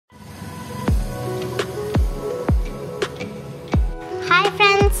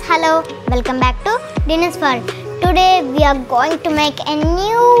Hello, welcome back to Transfor. Today we are going to make a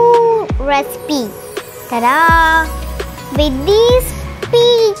new recipe. Ta-da! With these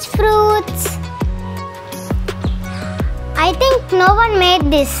peach fruits. I think no one made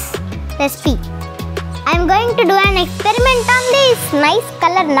this recipe. I am going to do an experiment on this. Nice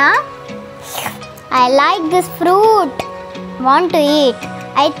color, na? I like this fruit. Want to eat.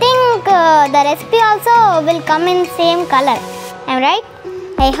 I think the recipe also will come in same color. Am I right?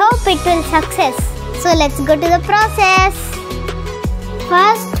 I hope it will success. So let's go to the process.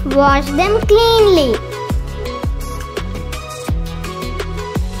 First, wash them cleanly.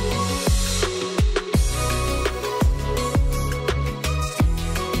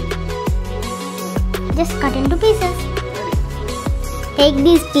 Just cut into pieces. Take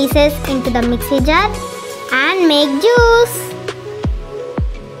these pieces into the mixie jar and make juice.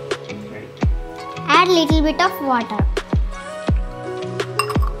 Add little bit of water.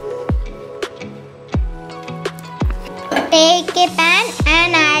 Take a pan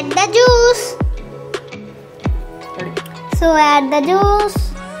and add the juice. So add the juice.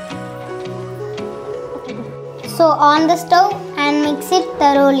 So on the stove and mix it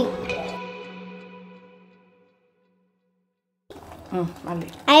thoroughly.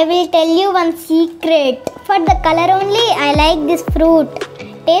 I will tell you one secret. For the color only I like this fruit.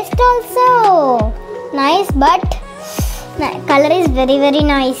 Taste also nice, but color is very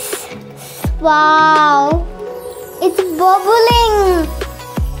nice. Wow, it's bubbling.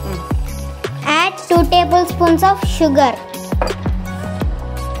 Add 2 tablespoons of sugar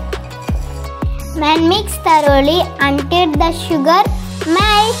and mix thoroughly until the sugar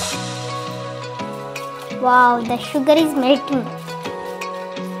melts. Wow, the sugar is melting.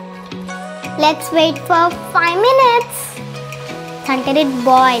 Let's wait for 5 minutes until it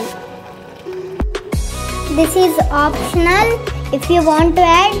boils. This is optional. If you want to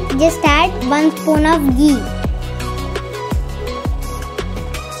add, just add 1 spoon of ghee.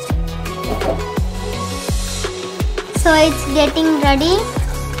 So it's getting ready.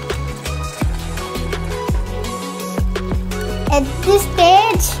 At this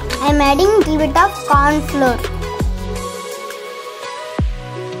stage, I am adding a little bit of corn flour.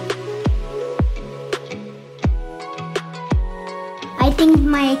 I think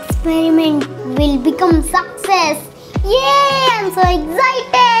my experiment will become success. Yay! I'm so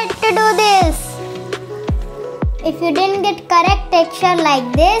excited to do this. If you didn't get correct texture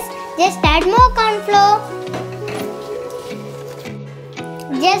like this, just add more corn flour.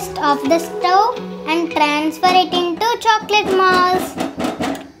 Just off the stove and transfer it into chocolate malls.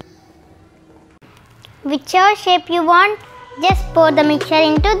 Whichever shape you want, just pour the mixture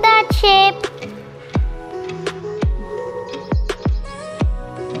into that shape.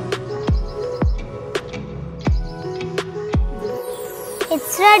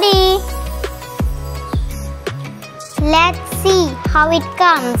 It's ready. Let's see how it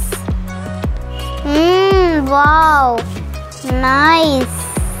comes. Wow, nice.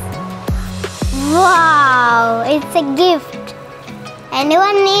 Wow, it's a gift.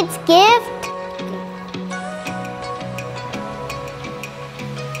 Anyone needs gift?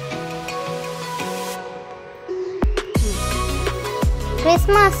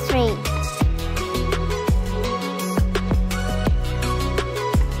 Christmas tree.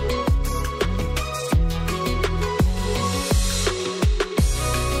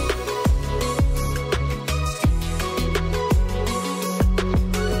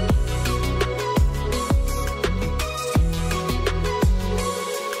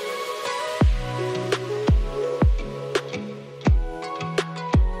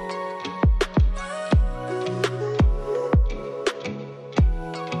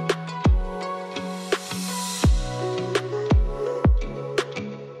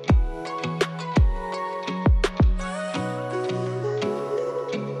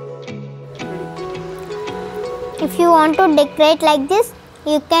 If you want to decorate like this,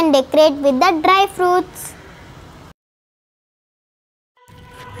 you can decorate with the dry fruits.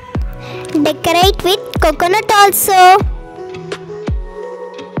 Decorate with coconut also.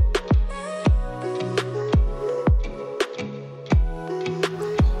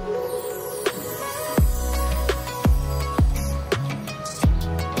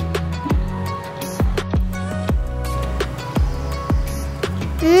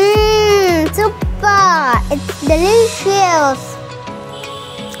 Super! It's delicious!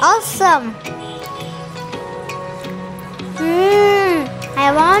 Awesome!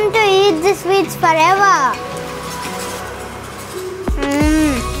 I want to eat these sweets forever!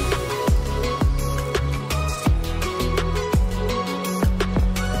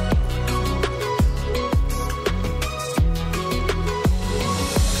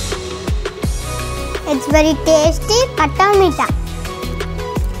 very tasty katta meeta.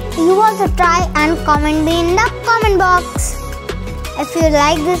 You also try and comment me in the comment box. If you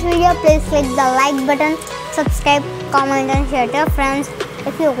like this video, please click the like button, subscribe, comment and share to your friends.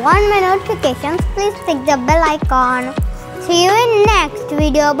 If you want my notifications, please click the bell icon. See you in next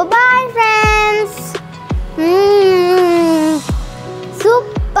video. Bye bye friends.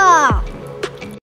 Super.